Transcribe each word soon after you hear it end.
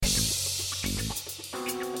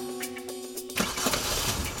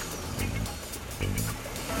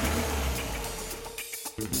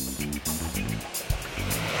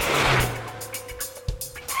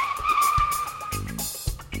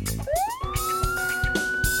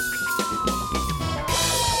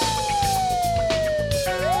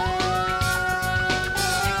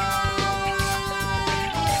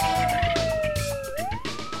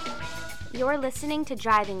You're listening to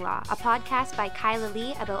Driving Law, a podcast by Kyla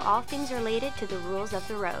Lee about all things related to the rules of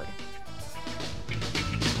the road.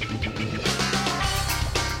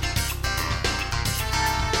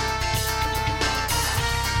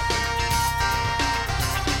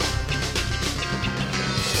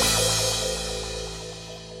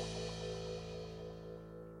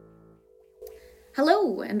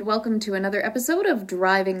 Hello, and welcome to another episode of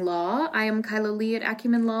Driving Law. I am Kyla Lee at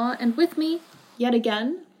Acumen Law, and with me, yet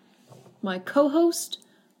again, my co-host,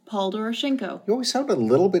 Paul Doroshenko. You always sound a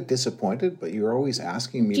little bit disappointed, but you're always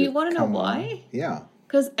asking me to come on. Do you want to know why? Yeah.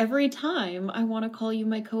 Because every time I want to call you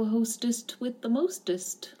my co-hostest with the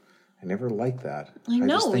mostest. I never liked that. I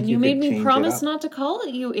know, and you made me promise not to call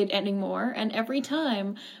you it anymore, and every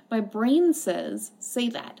time my brain says, say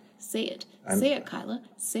that. Say it. Say it, Kyla.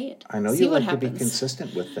 Say it. I know you like to be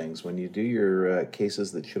consistent with things. When you do your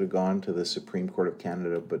cases that should have gone to the Supreme Court of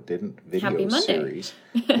Canada but didn't, video series,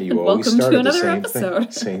 you always start at the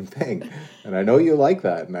same thing. And I know you like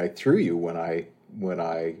that, and I threw you when I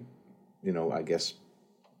I guess,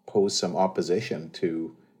 posed some opposition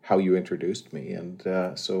to how you introduced me. And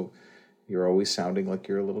so you're always sounding like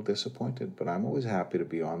you're a little disappointed, but I'm always happy to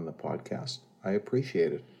be on the podcast. I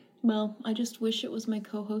appreciate it. Well, I just wish it was my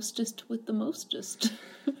co-hostest with the mostest.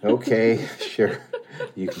 Okay, sure.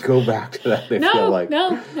 You can go back to that if you like.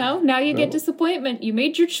 No. Now you get disappointment. You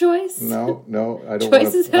made your choice. No, I don't.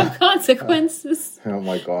 Choices have consequences. Oh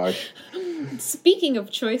my gosh. Speaking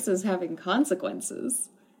of choices having consequences.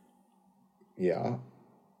 Yeah.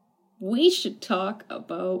 We should talk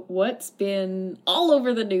about what's been all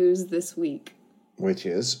over the news this week. Which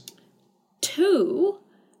is? 2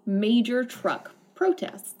 major truck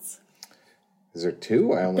protests. Is there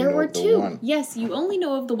 2? I only know of the one. Yes, you only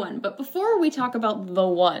know of the one. But before we talk about the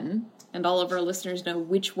one, and all of our listeners know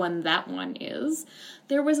which one that one is,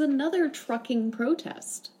 there was another trucking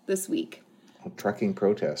protest this week. A trucking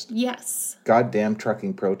protest? Yes. Goddamn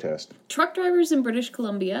trucking protest. Truck drivers in British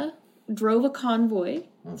Columbia drove a convoy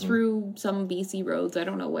through some BC roads, I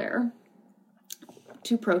don't know where,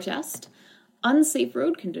 to protest unsafe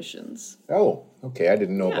road conditions. Oh, okay. I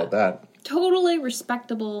didn't know about that. Totally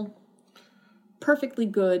respectable, perfectly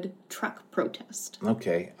good truck protest.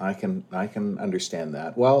 Okay, I can understand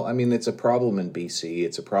that. Well, I mean, it's a problem in BC.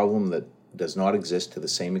 It's a problem that does not exist to the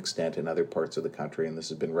same extent in other parts of the country, and this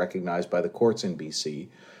has been recognized by the courts in BC,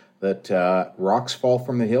 that rocks fall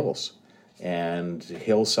from the hills, and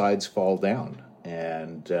hillsides fall down,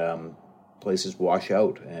 and places wash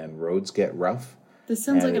out, and roads get rough. This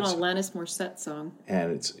sounds like an Alanis Morissette song.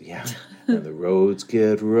 And it's, and the roads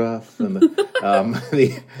get rough, and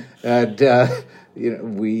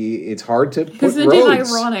it's hard to put roads. Isn't it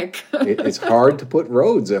ironic? It's hard to put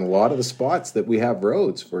roads in a lot of the spots that we have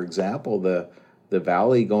roads. For example, the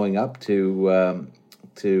valley going up to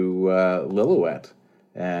Lillooet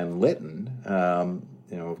and Lytton,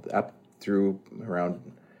 up through around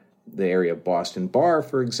the area of Boston Bar,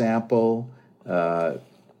 for example.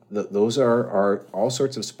 Those are all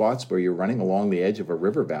sorts of spots where you're running along the edge of a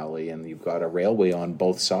river valley and you've got a railway on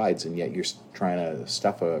both sides, and yet you're trying to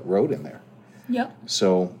stuff a road in there. Yep.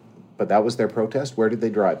 So, but that was their protest? Where did they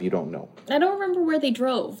drive? You don't know. I don't remember where they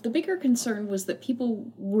drove. The bigger concern was that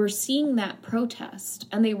people were seeing that protest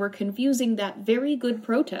and they were confusing that very good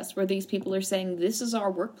protest where these people are saying this is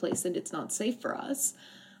our workplace and it's not safe for us,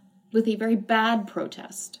 with a very bad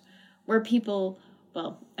protest where people...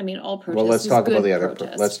 Well, I mean, all protests. Well, let's talk about the other.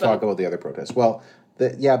 Talk about the other protests. Well,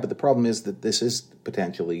 but the problem is that this is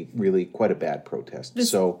potentially really quite a bad protest.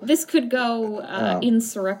 This could go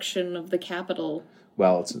insurrection of the Capitol.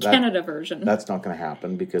 Well, it's Canada version. That's not going to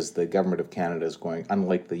happen because the government of Canada is going,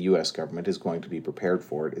 unlike the U.S. government, is going to be prepared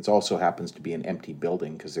for it. It also happens to be an empty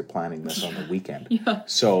building because they're planning this on the weekend. Yeah.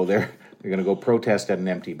 So they're going to go protest at an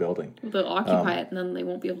empty building. They'll occupy it, and then they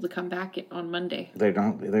won't be able to come back on Monday. They're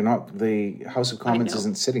not. The House of Commons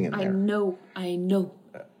isn't sitting in there. I know.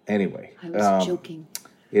 Anyway, I was joking.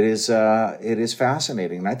 It is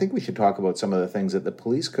fascinating, and I think we should talk about some of the things that the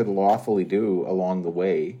police could lawfully do along the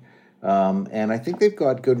way. And I think they've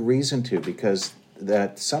got good reason to, because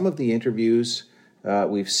that some of the interviews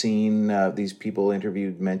we've seen these people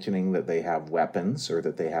interviewed mentioning that they have weapons or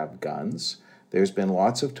that they have guns. There's been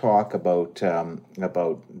lots of talk about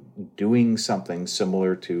doing something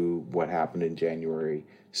similar to what happened in January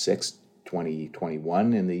 6th,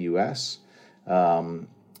 2021 in the U.S.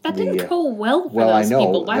 That didn't go well for those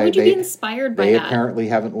people. Why would you be inspired by that? They apparently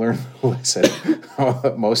haven't learned the lesson.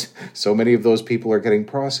 So many of those people are getting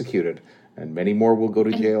prosecuted, and many more will go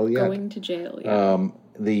to jail yet. Going to jail, yeah.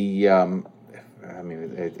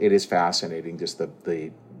 It is fascinating, just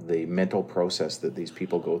the the mental process that these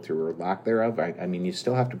people go through, or lack thereof. I mean, you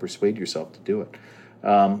still have to persuade yourself to do it.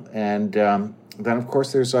 Then, of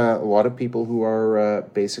course, there's a lot of people who are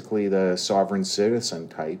basically the sovereign citizen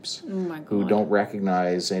types who don't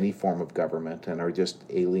recognize any form of government and are just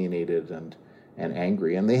alienated and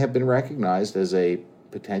angry. And they have been recognized as a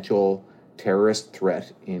potential terrorist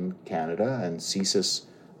threat in Canada, and CSIS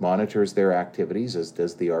monitors their activities, as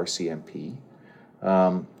does the RCMP.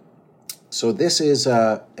 So this is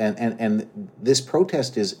and this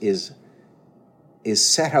protest is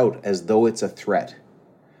set out as though it's a threat.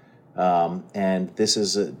 And this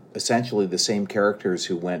is essentially the same characters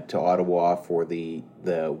who went to Ottawa for the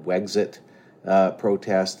Wexit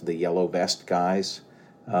protest, the yellow vest guys.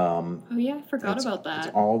 Oh yeah, I forgot about that.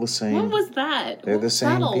 It's all the same. What was that? They're What the was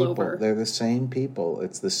same that all people. over? They're the same people.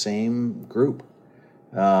 It's the same group.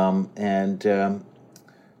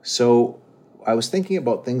 So I was thinking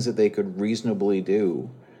about things that they could reasonably do,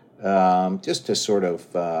 just to sort of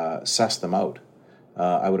suss them out.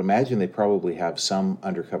 I would imagine they probably have some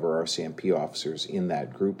undercover RCMP officers in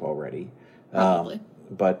that group already. Probably.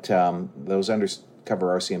 But those undercover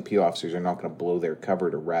RCMP officers are not going to blow their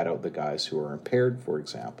cover to rat out the guys who are impaired, for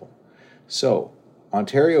example. So,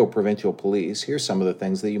 Ontario Provincial Police, here's some of the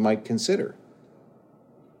things that you might consider.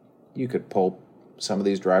 You could pull some of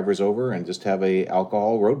these drivers over and just have a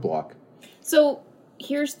alcohol roadblock. So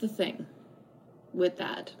here's the thing with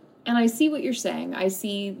that. And I see what you're saying. I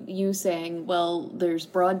see you saying, well, there's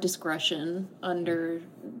broad discretion under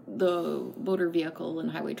the Motor Vehicle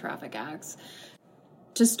and Highway Traffic Acts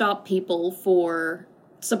to stop people for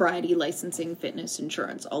sobriety, licensing, fitness,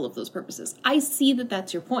 insurance, all of those purposes. I see that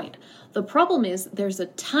that's your point. The problem is there's a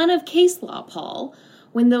ton of case law, Paul,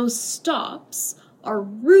 when those stops are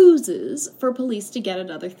ruses for police to get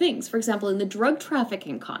at other things. For example, in the drug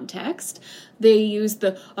trafficking context, they use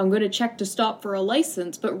I'm going to check to stop for a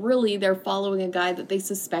license, but really they're following a guy that they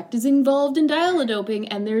suspect is involved in dial-a-doping,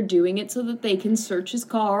 and they're doing it so that they can search his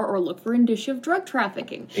car or look for indicia of drug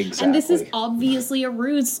trafficking. Exactly. And this is obviously a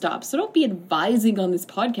ruse stop, so don't be advising on this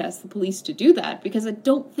podcast the police to do that, because I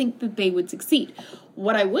don't think that they would succeed.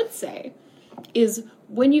 What I would say is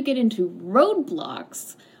when you get into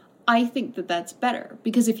roadblocks, I think that that's better,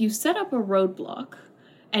 because if you set up a roadblock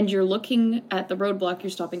and you're looking at the roadblock,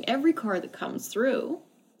 you're stopping every car that comes through,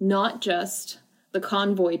 not just the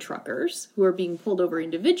convoy truckers who are being pulled over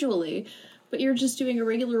individually, but you're just doing a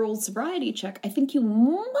regular old sobriety check. I think you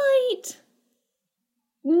might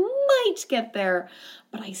get there,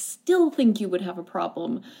 but I still think you would have a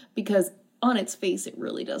problem, because on its face it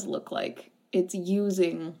really does look like it's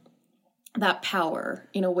using that power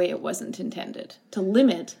in a way it wasn't intended, to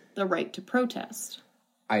limit the right to protest.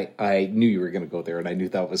 I knew you were going to go there, and I knew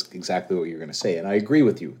that was exactly what you were going to say, and I agree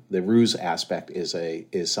with you. The ruse aspect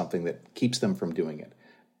is something that keeps them from doing it.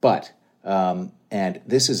 But, and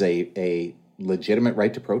this is a legitimate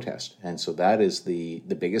right to protest, and so that is the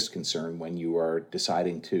biggest concern when you are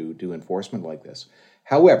deciding to do enforcement like this.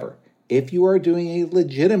 However, if you are doing a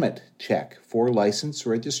legitimate check for license,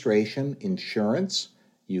 registration, insurance,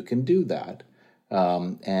 you can do that.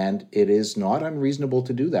 And it is not unreasonable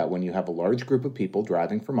to do that when you have a large group of people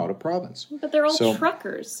driving from out of province. But they're all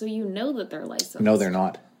truckers, so you know that they're licensed. No, they're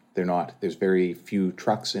not. They're not. There's very few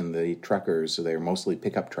trucks in the truckers, so they're mostly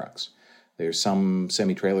pickup trucks. There's some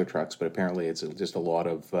semi-trailer trucks, but apparently it's just a lot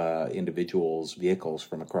of individuals' vehicles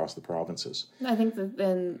from across the provinces. I think that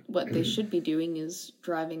then what they should be doing is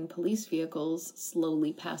driving police vehicles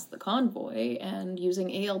slowly past the convoy and using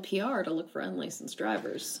ALPR to look for unlicensed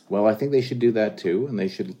drivers. Well, I think they should do that too, and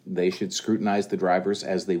they should scrutinize the drivers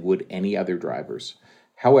as they would any other drivers.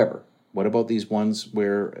 However, what about these ones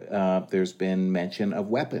where there's been mention of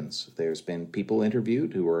weapons? There's been people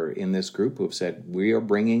interviewed who are in this group who have said, we are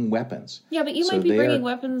bringing weapons. Yeah, but you might be bringing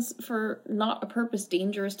weapons for not a purpose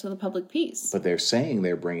dangerous to the public peace. But they're saying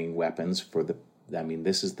they're bringing weapons for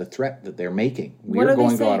this is the threat that they're making. We are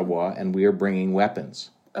going to Ottawa and we are bringing weapons.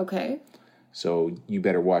 Okay. So you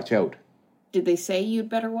better watch out. Did they say you'd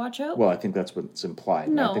better watch out? Well, I think that's what's implied.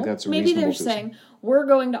 No, I think that's maybe they're saying, we're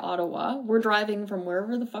going to Ottawa, we're driving from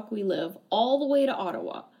wherever the fuck we live all the way to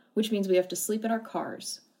Ottawa, which means we have to sleep in our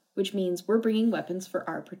cars, which means we're bringing weapons for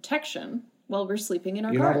our protection while we're sleeping in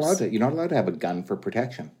our cars. You're not allowed to have a gun for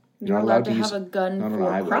protection. You're not allowed to have a gun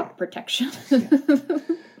for crop protection.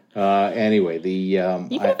 Anyway, you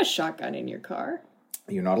can have a shotgun in your car.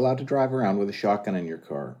 You're not allowed to drive around with a shotgun in your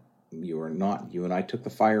car. You are not. You and I took the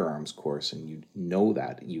firearms course, and you know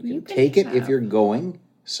that. You can take it if you're going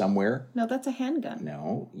somewhere. No, that's a handgun.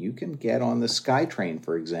 No, you can get on the SkyTrain,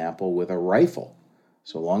 for example, with a rifle.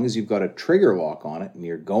 So long as you've got a trigger lock on it and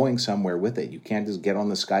you're going somewhere with it, you can't just get on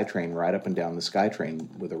the SkyTrain, ride up and down the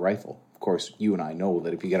SkyTrain with a rifle. Of course, you and I know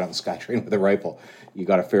that if you get on the SkyTrain with a rifle, you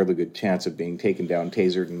got a fairly good chance of being taken down,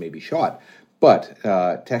 tasered, and maybe shot. But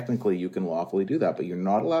technically, you can lawfully do that. But you're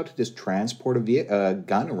not allowed to just transport a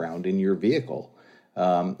gun around in your vehicle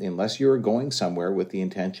unless you're going somewhere with the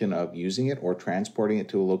intention of using it or transporting it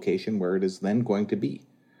to a location where it is then going to be.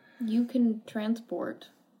 You can transport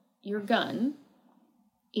your gun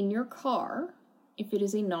in your car if it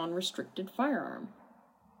is a non-restricted firearm.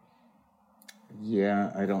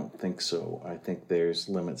 Yeah, I don't think so. I think there's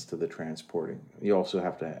limits to the transporting. You also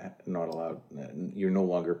have to you're no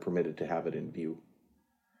longer permitted to have it in view.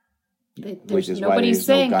 Which is why nobody's there's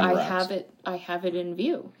saying no gun I have it in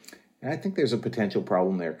view. And I think there's a potential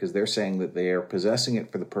problem there because they're saying that they are possessing it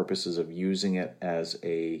for the purposes of using it as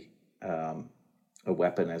a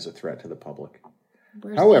weapon, as a threat to the public.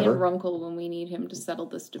 Where's However, Ian Runkle when we need him to settle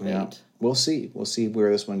this debate? Yeah, we'll see. We'll see where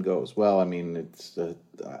this one goes. Well, I mean, it's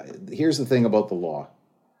here's the thing about the law.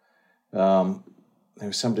 There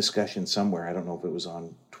was some discussion somewhere. I don't know if it was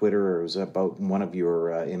on Twitter or it was about one of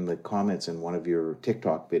your in the comments in one of your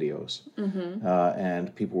TikTok videos. Mm-hmm.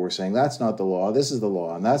 And people were saying that's not the law. This is the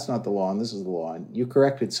law, and that's not the law, and this is the law. And you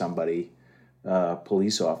corrected somebody,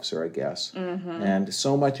 police officer, I guess. Mm-hmm. And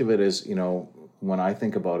so much of it is, when I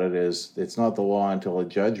think about it, is it's not the law until a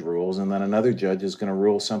judge rules, and then another judge is going to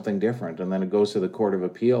rule something different, and then it goes to the Court of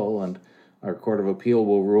Appeal, and our Court of Appeal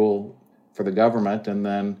will rule for the government, and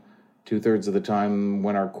then 2/3 of the time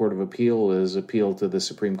when our Court of Appeal is appealed to the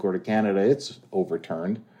Supreme Court of Canada, it's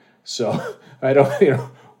overturned. So I don't,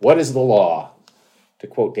 what is the law? To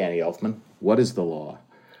quote Danny Elfman, what is the law?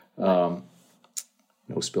 No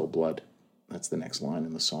spill blood. That's the next line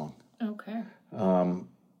in the song. Okay.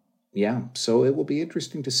 Yeah, so it will be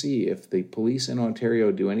interesting to see if the police in Ontario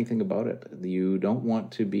do anything about it. You don't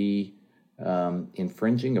want to be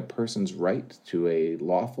infringing a person's right to a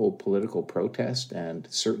lawful political protest, and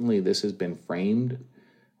certainly this has been framed,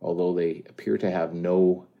 although they appear to have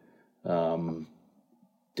no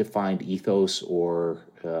defined ethos or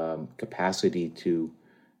capacity to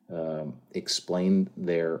explain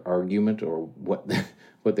their argument or what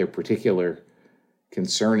their particular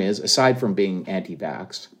concern is, aside from being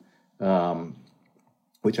anti-vaxxed.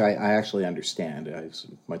 Which I actually understand. As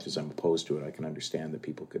much as I'm opposed to it, I can understand that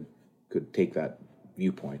people could take that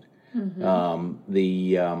viewpoint.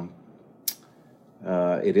 Mm-hmm.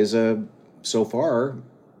 It is so far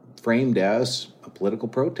framed as a political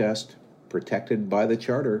protest protected by the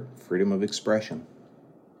Charter, freedom of expression.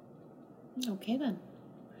 Okay then.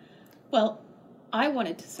 Well, I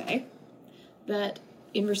wanted to say that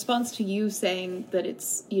in response to you saying that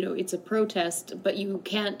it's a protest, but you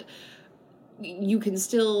can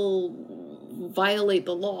still violate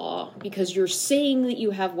the law because you're saying that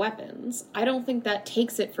you have weapons. I don't think that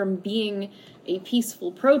takes it from being a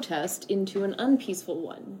peaceful protest into an unpeaceful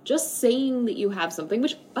one. Just saying that you have something,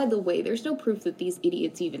 which, by the way, there's no proof that these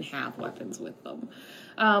idiots even have weapons with them.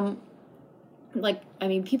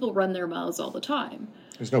 People run their mouths all the time.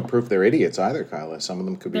 There's no proof they're idiots either, Kyla. Some of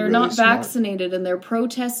them could be really smart. They're not vaccinated and they're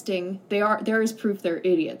protesting. There is proof they're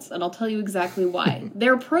idiots, and I'll tell you exactly why.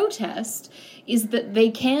 Their protest is that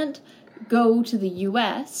they can't go to the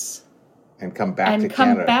U.S. and come back to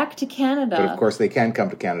Canada. But of course they can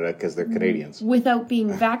come to Canada because they're Canadians. Without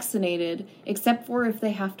being vaccinated, except for if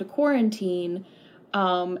they have to quarantine,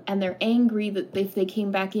 and they're angry that if they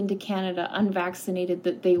came back into Canada unvaccinated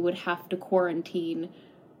that they would have to quarantine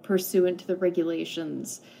pursuant to the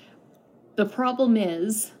regulations. The problem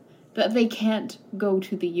is that they can't go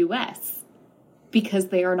to the U.S. because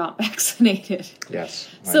they are not vaccinated. Yes.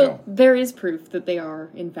 So there is proof that they are,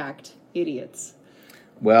 in fact, idiots.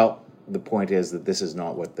 Well, the point is that this is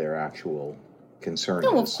not what their actual concern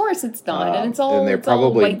is. No, of course it's not, and it's all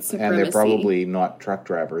white supremacy. And they're probably not truck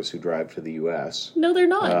drivers who drive to the U.S. No, they're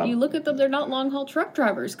not. You look at them; they're not long-haul truck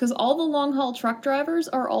drivers because all the long-haul truck drivers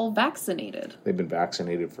are all vaccinated. They've been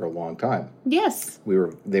vaccinated for a long time. Yes,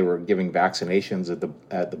 they were giving vaccinations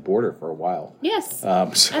at the border for a while. Yes,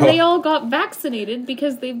 and they all got vaccinated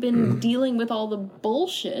because they've been dealing with all the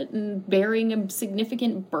bullshit and bearing a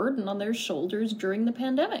significant burden on their shoulders during the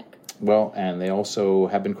pandemic. Well, and they also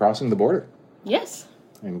have been crossing the border. Yes.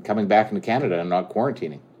 And coming back into Canada and not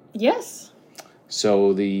quarantining. Yes. So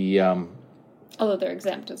although they're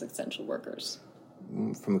exempt as essential workers.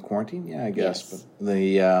 From the quarantine? Yeah, I guess. Yes.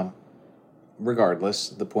 But regardless,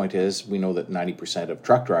 the point is we know that 90% of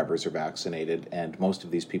truck drivers are vaccinated, and most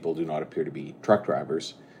of these people do not appear to be truck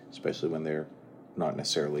drivers, especially when they're not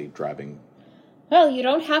necessarily driving. Well, you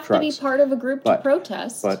don't have trucks to be part of a group to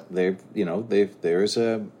protest. But there's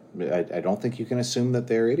I don't think you can assume that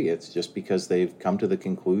they're idiots just because they've come to the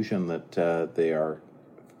conclusion that they are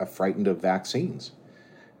frightened of vaccines,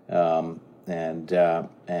 and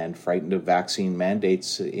frightened of vaccine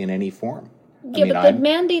mandates in any form. Yeah, but the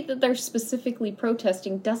mandate that they're specifically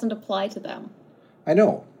protesting doesn't apply to them. I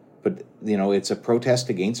know, but it's a protest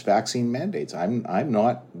against vaccine mandates. I'm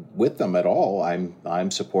not with them at all.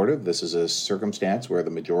 I'm supportive. This is a circumstance where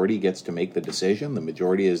the majority gets to make the decision. The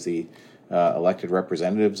majority is the elected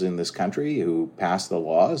representatives in this country who pass the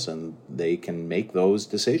laws, and they can make those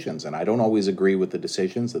decisions. And I don't always agree with the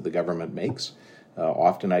decisions that the government makes.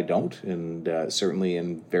 Often I don't, and certainly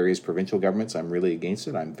in various provincial governments, I'm really against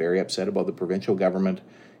it. I'm very upset about the provincial government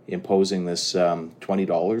imposing this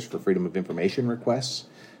 $20 for freedom of information requests.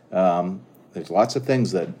 There's lots of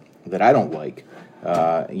things that I don't like.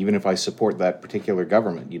 Even if I support that particular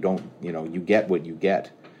government, you get what you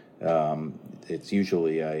get. It's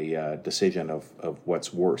usually a decision of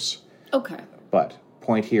what's worse. Okay. But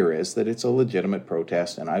point here is that it's a legitimate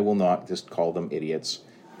protest, and I will not just call them idiots.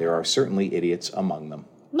 There are certainly idiots among them.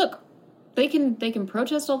 Look, they can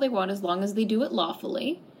protest all they want as long as they do it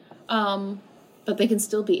lawfully, but they can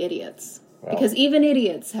still be idiots. Well, because even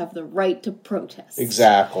idiots have the right to protest.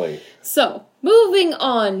 Exactly. So, moving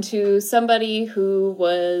on to somebody who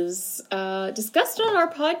was discussed on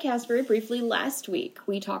our podcast very briefly last week.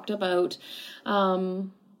 We talked about,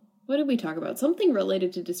 what did we talk about? Something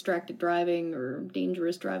related to distracted driving or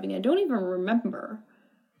dangerous driving. I don't even remember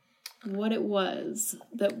what it was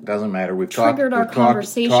that doesn't matter. We've triggered our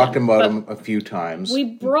conversation. Talked about them a few times.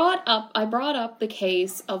 I brought up the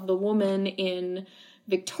case of the woman in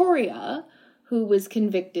Victoria who was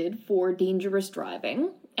convicted for dangerous driving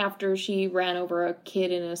after she ran over a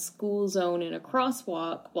kid in a school zone in a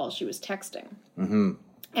crosswalk while she was texting. Mm-hmm.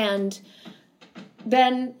 And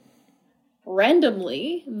then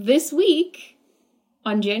randomly this week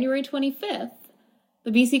on January 25th,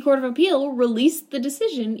 the BC Court of Appeal released the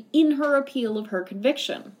decision in her appeal of her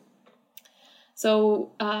conviction.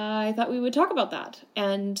 So I thought we would talk about that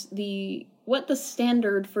and what the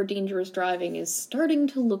standard for dangerous driving is starting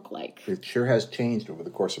to look like. It sure has changed over the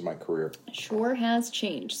course of my career. It sure has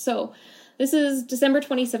changed. So this is December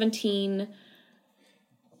 2017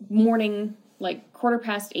 morning, like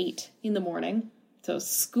 8:15 in the morning. So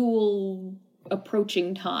school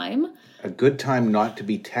approaching time. A good time not to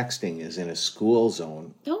be texting is in a school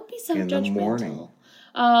zone. Don't be so judgmental. In the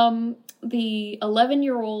morning. The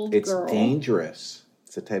 11-year-old girl. It's dangerous.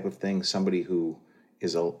 It's the type of thing somebody who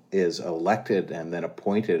is elected and then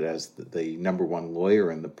appointed as the number one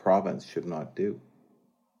lawyer in the province should not do.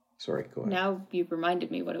 Sorry, go ahead. Now you've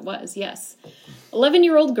reminded me what it was. Yes.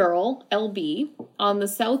 11-year-old girl, LB, on the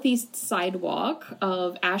southeast sidewalk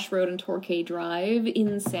of Ash Road and Torquay Drive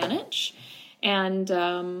in Saanich.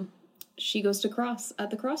 And she goes to cross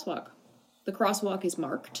at the crosswalk. The crosswalk is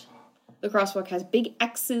marked. The crosswalk has big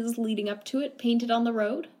X's leading up to it painted on the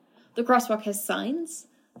road. The crosswalk has signs.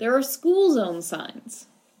 There are school zone signs.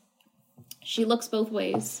 She looks both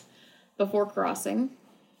ways before crossing,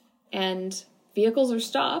 and vehicles are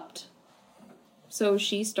stopped, so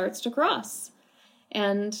she starts to cross.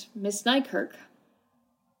 And Miss Nykirk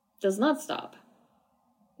does not stop,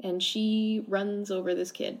 and she runs over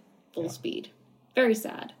this kid full speed. Very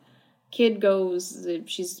sad. Kid goes,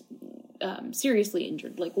 she's seriously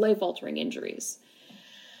injured, like life-altering injuries.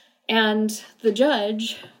 And the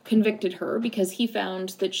judge convicted her because he found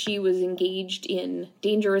that she was engaged in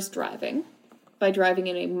dangerous driving by driving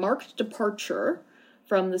in a marked departure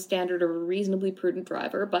from the standard of a reasonably prudent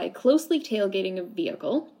driver by closely tailgating a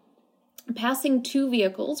vehicle, passing two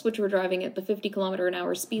vehicles which were driving at the 50 kilometer an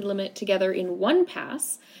hour speed limit together in one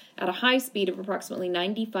pass at a high speed of approximately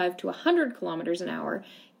 95 to 100 kilometers an hour,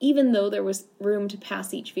 even though there was room to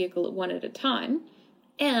pass each vehicle one at a time.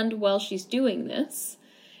 And while she's doing this,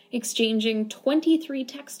 exchanging 23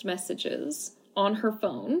 text messages on her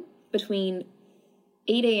phone between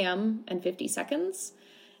 8 a.m. and 50 seconds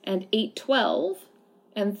and 8:12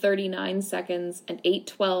 and 39 seconds and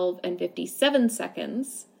 8:12 and 57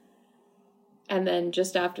 seconds. And then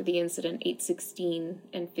just after the incident, 8:16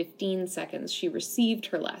 and 15 seconds, she received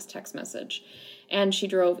her last text message. And she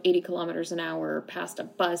drove 80 kilometers an hour past a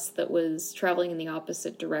bus that was traveling in the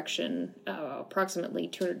opposite direction, approximately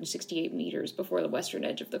 268 meters before the western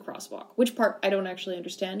edge of the crosswalk. Which part I don't actually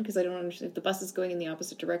understand, because I don't understand if the bus is going in the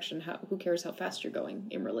opposite direction. Who cares how fast you're going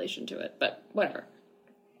in relation to it? But whatever.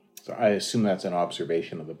 So I assume that's an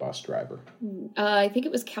observation of the bus driver. I think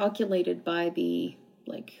it was calculated by the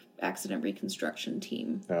accident reconstruction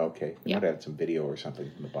team. Oh, okay. You might have had some video or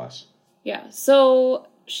something from the bus. Yeah. So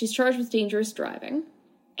she's charged with dangerous driving,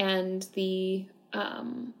 and the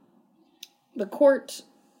court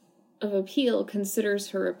of Appeal considers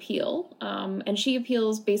her appeal, and she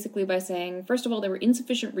appeals basically by saying, first of all, there were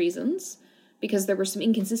insufficient reasons because there were some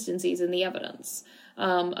inconsistencies in the evidence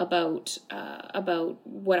about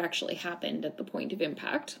what actually happened at the point of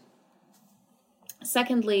impact.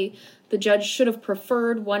 Secondly, the judge should have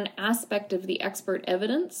preferred one aspect of the expert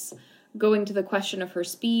evidence, going to the question of her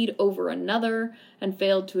speed over another, and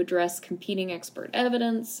failed to address competing expert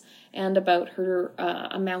evidence and about her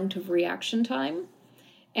amount of reaction time,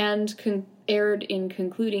 and erred in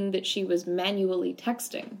concluding that she was manually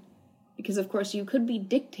texting. Because, of course, you could be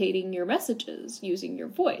dictating your messages using your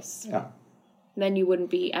voice. Yeah. Then you wouldn't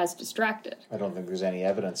be as distracted. I don't think there's any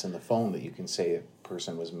evidence in the phone that you can say a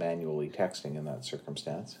person was manually texting in that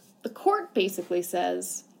circumstance. The court basically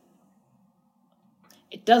says,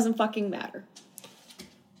 it doesn't fucking matter.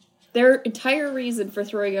 Their entire reason for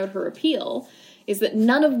throwing out her appeal is that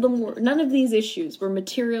none of these issues were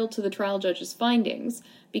material to the trial judge's findings,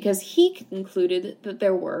 because he concluded that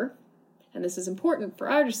there were, and this is important for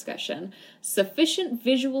our discussion, sufficient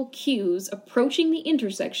visual cues approaching the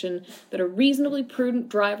intersection that a reasonably prudent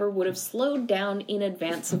driver would have slowed down in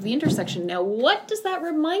advance of the intersection. Now, what does that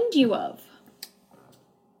remind you of?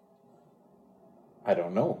 I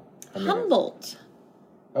don't know. Humboldt.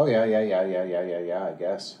 Oh, yeah, I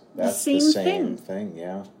guess. That's the same thing,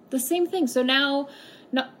 yeah. The same thing. So now,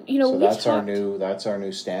 so that's our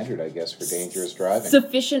new standard, I guess, for dangerous driving.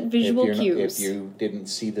 Sufficient visual cues. If you didn't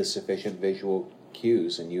see the sufficient visual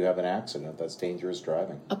cues and you have an accident, that's dangerous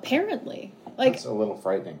driving. Apparently. That's a little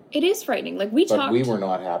frightening. It is frightening. But we were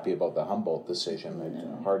not happy about the Humboldt decision.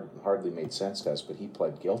 No. It hardly made sense to us, but he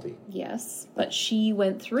pled guilty. Yes, but she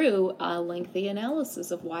went through a lengthy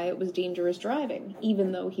analysis of why it was dangerous driving,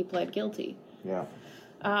 even though he pled guilty. Yeah.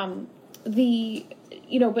 But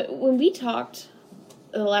when we talked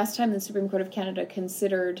the last time the Supreme Court of Canada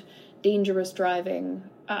considered dangerous driving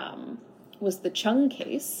was the Chung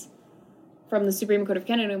case from the Supreme Court of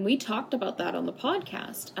Canada, and we talked about that on the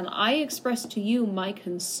podcast, and I expressed to you my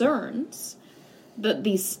concerns that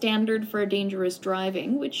the standard for dangerous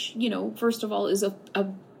driving, which, first of all is a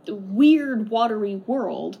weird, watery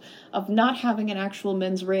world of not having an actual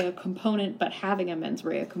mens rea component, but having a mens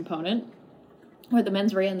rea component, where the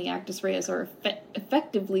mens rea and the actus reus are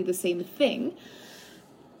effectively the same thing.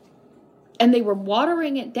 And they were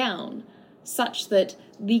watering it down such that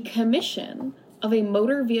the commission of a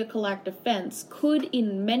motor vehicle act offense could,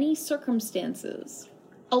 in many circumstances,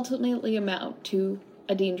 ultimately amount to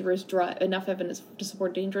enough evidence to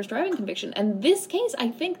support dangerous driving conviction. And this case, I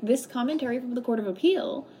think this commentary from the Court of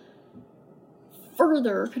Appeal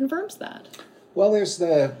further confirms that. Well, there's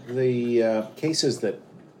the cases that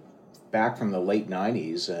back from the late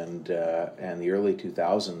 90s and the early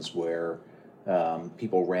 2000s where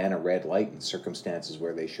people ran a red light in circumstances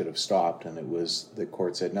where they should have stopped, and the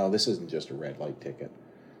court said, no, this isn't just a red light ticket.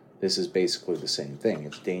 This is basically the same thing.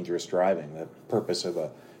 It's dangerous driving. The purpose of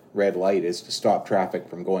a red light is to stop traffic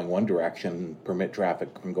from going one direction, permit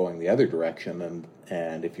traffic from going the other direction,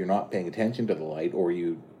 and if you're not paying attention to the light or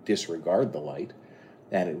you disregard the light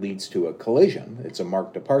and it leads to a collision, it's a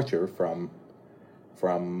marked departure from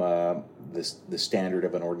the standard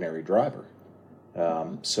of an ordinary driver.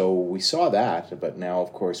 So we saw that, but now,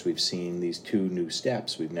 of course, we've seen these two new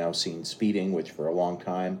steps. We've now seen speeding, which for a long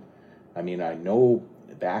time, I know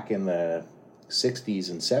back in the 60s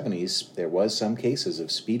and 70s, there was some cases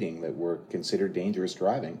of speeding that were considered dangerous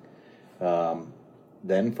driving.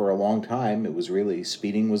 Then for a long time, it was really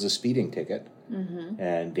speeding was a speeding ticket,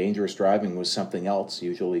 and dangerous driving was something else,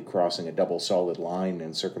 usually crossing a double solid line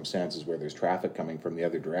in circumstances where there's traffic coming from the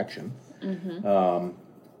other direction.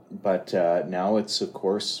 But now it's, of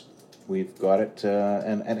course, we've got it,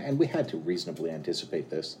 and we had to reasonably anticipate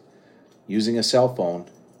this. Using a cell phone,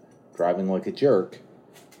 driving like a jerk,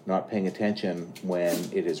 not paying attention when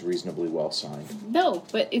it is reasonably well signed. No,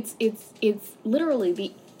 but it's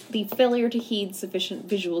literally the failure to heed sufficient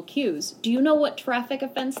visual cues. Do you know what traffic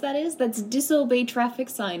offense that is? That's disobey traffic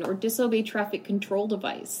sign or disobey traffic control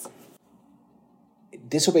device.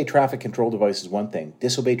 Disobey traffic control device is one thing.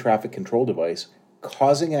 Disobey traffic control device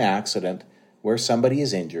causing an accident where somebody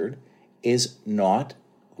is injured is not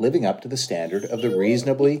living up to the standard of the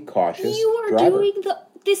reasonably cautious driver.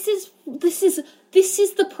 This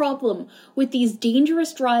is the problem with these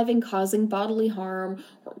dangerous driving causing bodily harm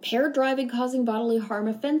or impaired driving causing bodily harm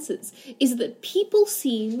offenses, is that people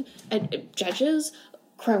seem, judges,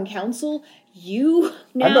 Crown Counsel, you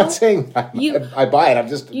now... I'm not saying I buy it, I'm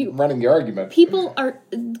just running the argument. People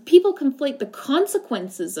conflate the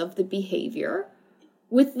consequences of the behavior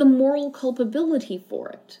with the moral culpability for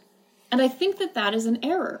it. And I think that is an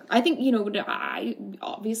error. I think, I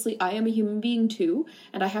am a human being too,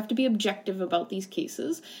 and I have to be objective about these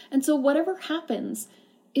cases. And so whatever happens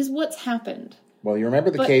is what's happened. Well, you remember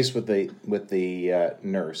the case with the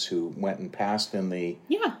nurse who went and passed in the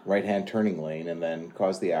right-hand turning lane and then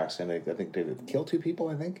caused the accident. I think did it kill 2 people,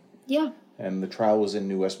 I think? Yeah. And the trial was in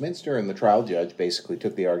New Westminster, and the trial judge basically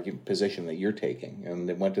took the position that you're taking, and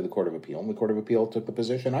it went to the Court of Appeal, and the Court of Appeal took the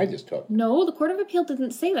position I just took. No, the Court of Appeal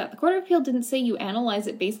didn't say that. The Court of Appeal didn't say you analyze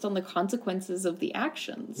it based on the consequences of the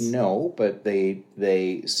actions. No, but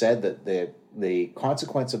they said that the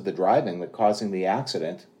consequence of the driving that causing the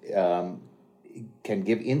accident can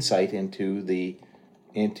give insight into the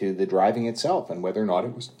driving itself and whether or not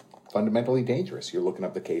it was fundamentally dangerous. You're looking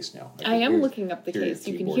up the case now. I am looking up the case.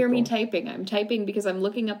 You can hear me typing. I'm typing because I'm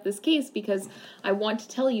looking up this case because I want to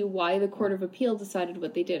tell you why the Court of Appeal decided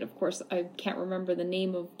what they did. Of course, I can't remember the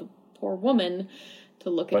name of the poor woman to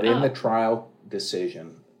look it up. But in the trial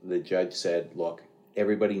decision, the judge said, look,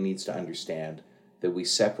 everybody needs to understand that we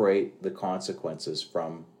separate the consequences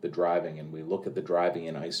from the driving and we look at the driving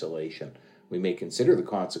in isolation. We may consider the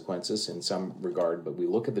consequences in some regard, but we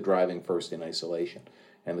look at the driving first in isolation.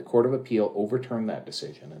 And the Court of Appeal overturned that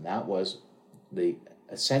decision, and that was the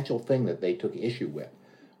essential thing that they took issue with,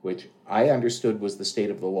 which I understood was the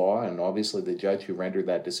state of the law, and obviously the judge who rendered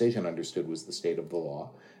that decision understood was the state of the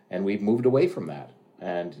law, and we've moved away from that.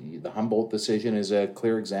 And the Humboldt decision is a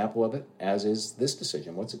clear example of it, as is this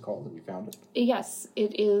decision. What's it called? Have you found it? Yes,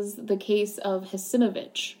 it is the case of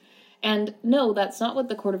Hasimovich. And no, that's not what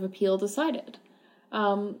the Court of Appeal decided.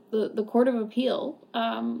 The Court of Appeal...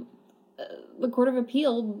 the Court of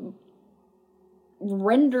Appeal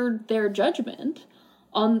rendered their judgment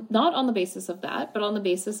not on the basis of that, but on the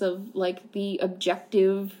basis of the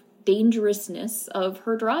objective dangerousness of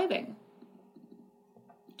her driving.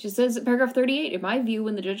 She says in paragraph 38, in my view,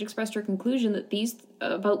 when the judge expressed her conclusion that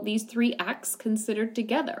about these 3 acts considered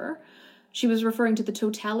together, she was referring to the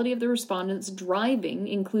totality of the respondent's driving,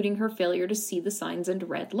 including her failure to see the signs and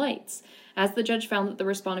red lights. As the judge found that the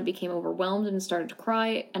respondent became overwhelmed and started to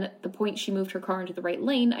cry, and at the point she moved her car into the right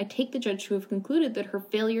lane, I take the judge to have concluded that her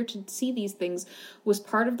failure to see these things was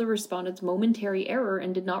part of the respondent's momentary error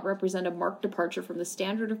and did not represent a marked departure from the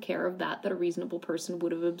standard of care of that a reasonable person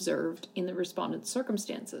would have observed in the respondent's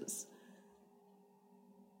circumstances.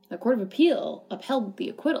 The Court of Appeal upheld the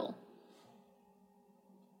acquittal.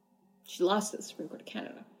 She lost at the Supreme Court of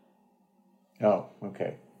Canada. Oh,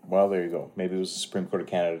 okay. Well, there you go. Maybe it was a Supreme Court of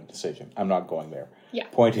Canada decision. I'm not going there. Yeah.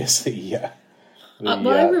 Point is I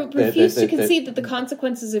refuse to concede that the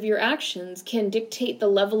consequences of your actions can dictate the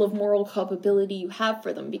level of moral culpability you have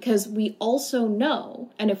for them, because we also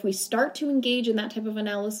know, and if we start to engage in that type of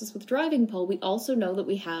analysis with driving, Paul, we also know that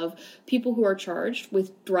we have people who are charged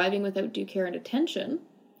with driving without due care and attention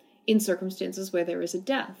in circumstances where there is a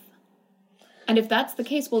death. And if that's the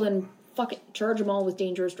case, well then, fuck it, charge them all with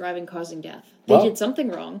dangerous driving causing death. They did something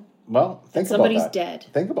wrong. Well, think about that. Somebody's dead.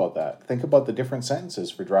 Think about that. Think about the different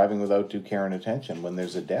sentences for driving without due care and attention when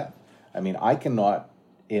there's a death. I mean, I cannot,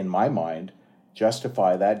 in my mind,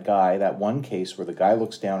 justify that one case where the guy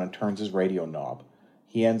looks down and turns his radio knob.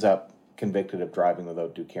 He ends up convicted of driving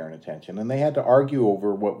without due care and attention, and they had to argue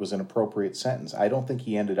over what was an appropriate sentence. I don't think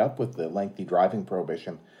he ended up with the lengthy driving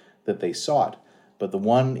prohibition that they sought. But the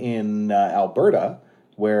one in Alberta,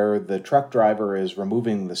 where the truck driver is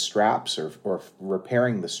removing the straps or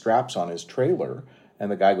repairing the straps on his trailer,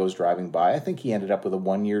 and the guy goes driving by, I think he ended up with a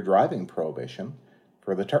 1-year driving prohibition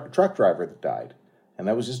for the truck driver that died. And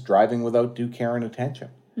that was just driving without due care and attention.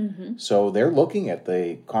 Mm-hmm. So they're looking at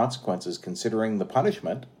the consequences, considering the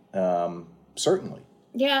punishment, certainly.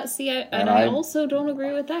 Yeah, see, I also don't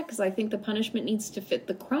agree with that, because I think the punishment needs to fit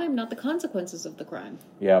the crime, not the consequences of the crime.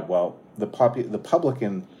 Yeah, well, the public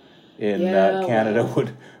in Canada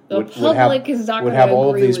would have all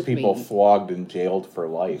of these people flogged and jailed for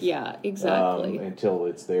life. Yeah, exactly. Until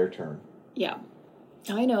it's their turn. Yeah,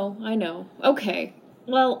 I know. Okay,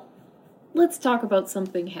 well, let's talk about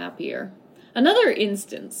something happier. Another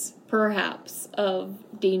instance, perhaps, of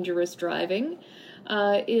dangerous driving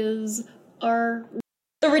is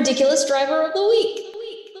the ridiculous driver of the week.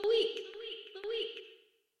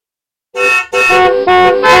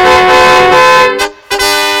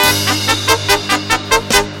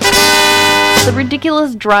 The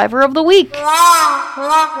ridiculous driver of the week.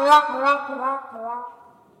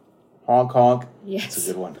 Honk, honk. Yes. It's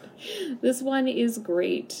a good one. This one is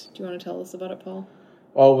great. Do you want to tell us about it, Paul?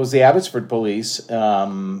 Well, it was the Abbotsford police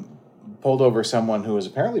pulled over someone who was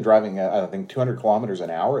apparently driving, I think, 200 kilometers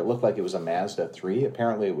an hour. It looked like it was a Mazda 3.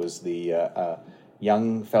 Apparently it was the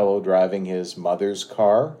young fellow driving his mother's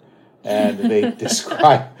car. And they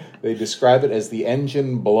They describe it as the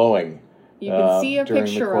engine blowing. You can see a during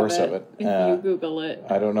picture the course of it if you Google it.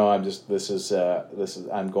 I don't know.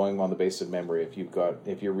 I'm going on the basis of memory.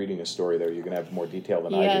 If you're reading a story there, you're going to have more detail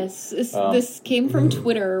than I do. Yes, this came from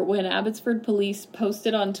Twitter when Abbotsford Police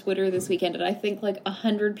posted on Twitter this weekend, and I think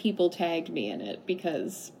 100 people tagged me in it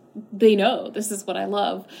because they know this is what I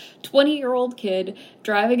love. 20-year-old kid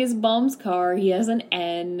driving his mom's car. He has an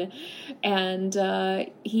N, and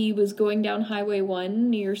he was going down Highway 1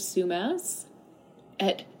 near Sumas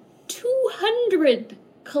at 200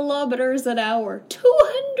 kilometers an hour.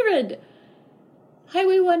 200!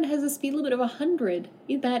 Highway 1 has a speed limit of 100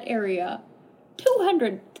 in that area.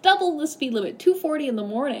 200! Double the speed limit. 240 in the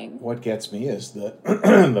morning. What gets me is the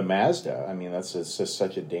Mazda. I mean, it's just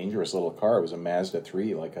such a dangerous little car. It was a Mazda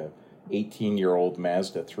 3, like a 18-year-old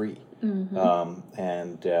Mazda 3. Mm-hmm.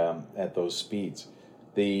 At those speeds.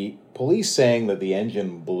 The police saying that the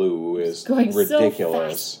engine blew is going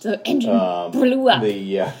ridiculous. So fast. The engine blew up.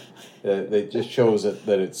 It just shows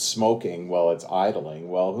that it's smoking while it's idling.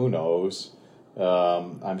 Well, who knows?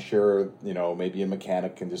 I'm sure, maybe a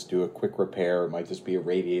mechanic can just do a quick repair. It might just be a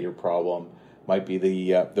radiator problem. Might be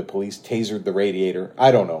the police tasered the radiator.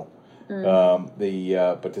 I don't know.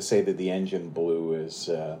 But to say that the engine blew is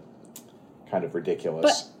kind of ridiculous.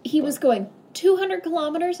 But he was going 200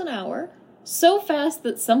 kilometers an hour. So fast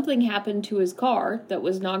that something happened to his car that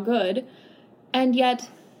was not good, and yet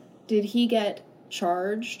did he get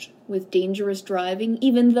charged with dangerous driving,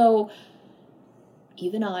 even though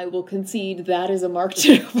even I will concede that is a marked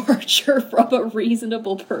departure from a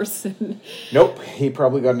reasonable person. Nope, he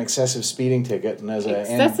probably got an excessive speeding ticket, and as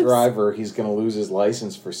an driver, he's going to lose his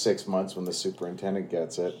license for 6 months when the superintendent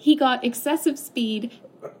gets it. He got excessive speed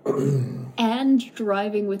and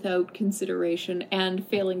driving without consideration and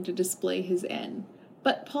failing to display his N.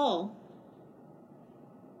 But, Paul,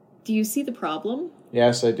 do you see the problem?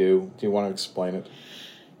 Yes, I do. Do you want to explain it?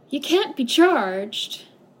 You can't be charged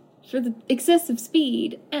for the excessive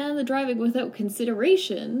speed and the driving without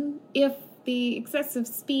consideration if the excessive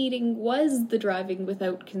speeding was the driving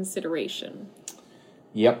without consideration.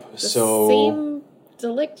 Yep, the same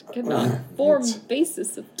delict cannot form the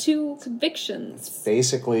basis of two convictions. It's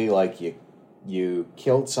basically like you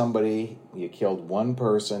killed somebody, you killed one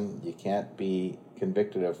person, you can't be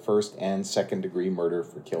convicted of first and second degree murder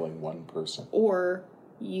for killing one person. Or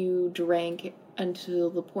you drank until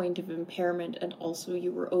the point of impairment and also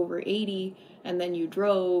you were over 80 and then you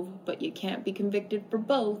drove, but you can't be convicted for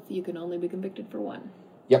both. You can only be convicted for one.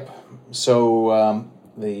 Yep. So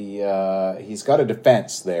he's got a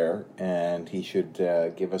defense there, and he should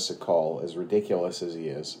give us a call, as ridiculous as he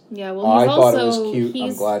is. Yeah, well, I thought it was cute.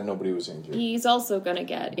 I'm glad nobody was injured. He's also going to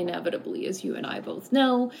get, inevitably, as you and I both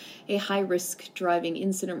know, a high-risk driving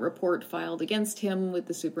incident report filed against him with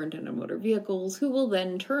the Superintendent of Motor Vehicles, who will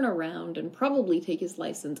then turn around and probably take his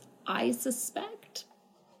license, I suspect,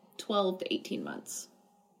 12 to 18 months.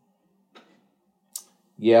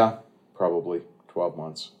 Yeah, probably 12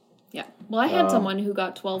 months. Yeah. Well, I had someone who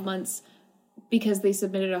got 12 months because they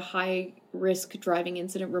submitted a high-risk driving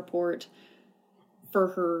incident report for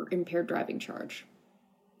her impaired driving charge.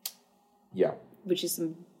 Yeah. Which is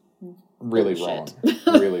some really bullshit.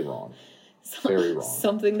 Wrong. Really wrong. Very wrong.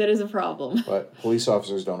 Something that is a problem. But police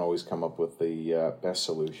officers don't always come up with the best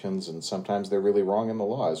solutions, and sometimes they're really wrong in the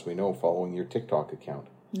law, as we know, following your TikTok account.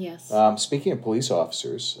 Yes. Speaking of police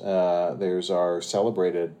officers, there's our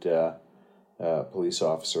celebrated police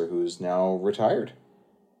officer who's now retired.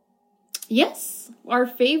 Yes, our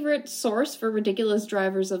favorite source for ridiculous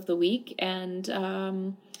drivers of the week, and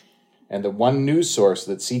the one news source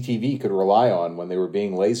that CTV could rely on when they were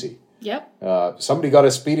being lazy. Yep. Somebody got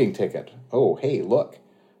a speeding ticket. Oh, hey, look.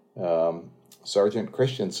 Sergeant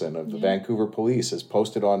Christensen of the Vancouver Police has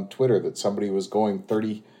posted on Twitter that somebody was going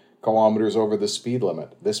 30 kilometers over the speed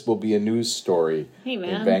limit. This will be a news story. Hey,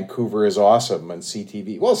 man. And Vancouver is awesome, and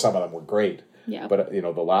CTV. Well, some of them were great. Yeah. But the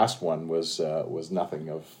last one was nothing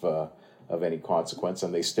of any consequence,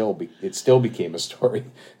 and it still became a story,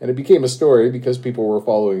 and it became a story because people were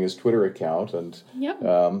following his Twitter account, and yep.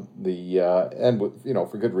 For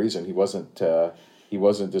good reason. He wasn't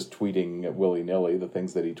just tweeting willy-nilly. The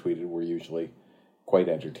things that he tweeted were usually quite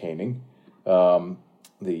entertaining.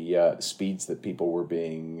 The speeds that people were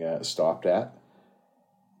being stopped at.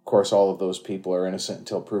 Of course, all of those people are innocent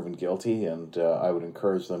until proven guilty, and I would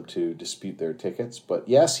encourage them to dispute their tickets. But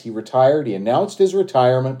yes, he retired. He announced his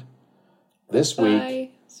retirement this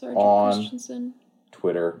week on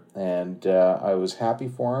Twitter, and I was happy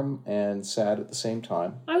for him and sad at the same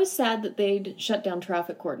time. I was sad that they'd shut down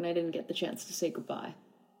traffic court and I didn't get the chance to say goodbye.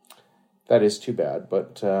 That is too bad,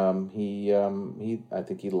 but he I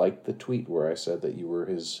think he liked the tweet where I said that you were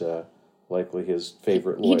his likely his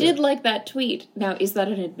favorite lawyer. He did like that tweet. Now, is that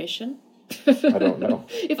an admission? I don't know.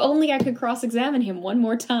 If only I could cross-examine him one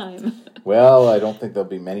more time. Well, I don't think there'll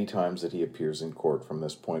be many times that he appears in court from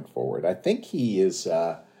this point forward. I think he is,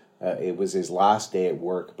 it was his last day at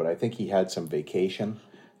work, but I think he had some vacation.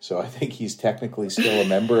 So I think he's technically still a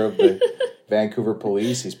member of the Vancouver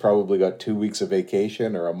Police. He's probably got 2 weeks of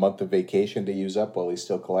vacation or a month of vacation to use up while he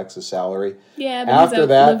still collects a salary. Yeah, but he's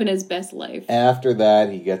out living his best life. After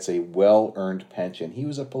that, he gets a well-earned pension. He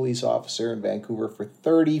was a police officer in Vancouver for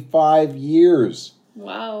 35 years.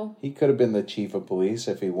 Wow. He could have been the chief of police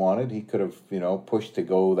if he wanted. He could have, pushed to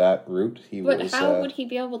go that route. But how would he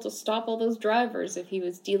be able to stop all those drivers if he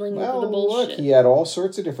was dealing with the bullshit? Look, he had all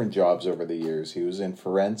sorts of different jobs over the years. He was in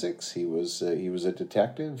forensics. He was a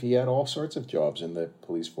detective. He had all sorts of jobs in the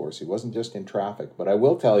police force. He wasn't just in traffic. But I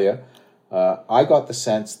will tell you, I got the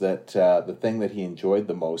sense that the thing that he enjoyed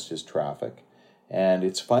the most is traffic. And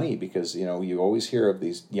it's funny because, you always hear of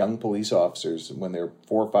these young police officers when they're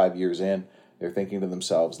 4 or 5 years in. They're thinking to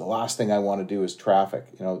themselves, the last thing I want to do is traffic.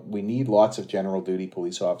 We need lots of general duty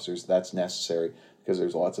police officers. That's necessary because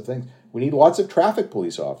there's lots of things. We need lots of traffic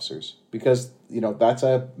police officers because, that's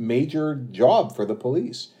a major job for the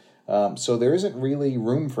police. So there isn't really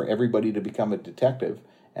room for everybody to become a detective.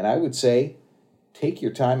 And I would say, take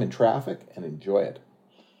your time in traffic and enjoy it.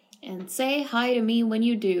 And say hi to me when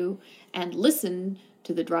you do, and listen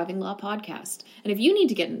to the Driving Law Podcast. And if you need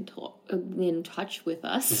to get in touch with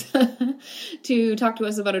us to talk to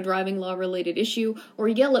us about a driving law related issue, or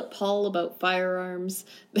yell at Paul about firearms,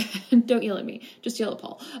 don't yell at me, just yell at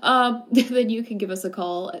Paul, then you can give us a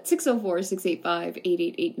call at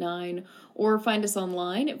 604-685-8889, or find us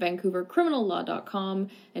online at vancouvercriminallaw.com,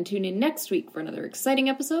 and tune in next week for another exciting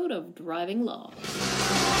episode of Driving Law.